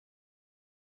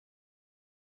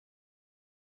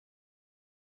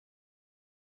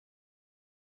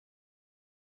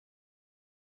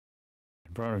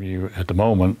In front of you at the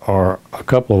moment are a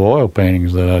couple of oil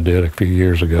paintings that I did a few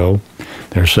years ago.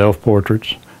 They're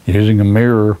self-portraits using a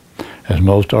mirror, as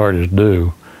most artists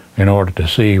do, in order to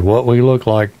see what we look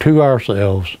like to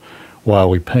ourselves while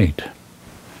we paint.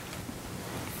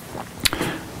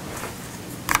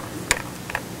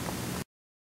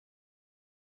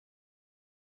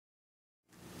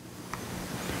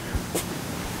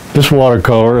 This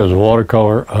watercolor is a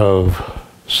watercolor of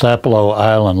Sapelo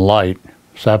Island Light.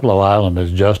 Sapelo Island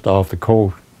is just off the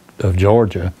coast of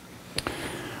Georgia,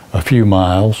 a few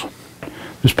miles.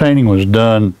 This painting was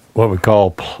done what we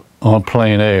call en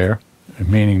plein air,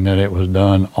 meaning that it was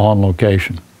done on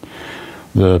location.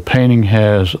 The painting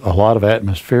has a lot of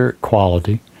atmospheric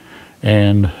quality,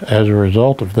 and as a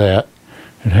result of that,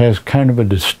 it has kind of a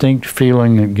distinct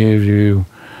feeling that gives you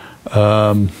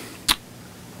the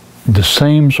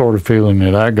same sort of feeling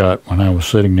that I got when I was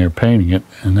sitting there painting it,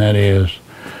 and that is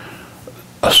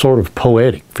a sort of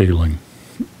poetic feeling.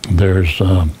 There's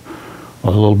a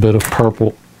little bit of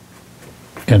purple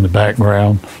in the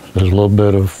background. There's a little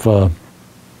bit of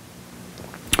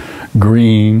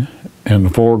green in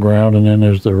the foreground, and then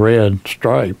there's the red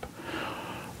stripe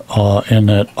in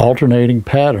that alternating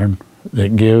pattern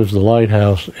that gives the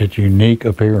lighthouse its unique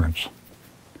appearance.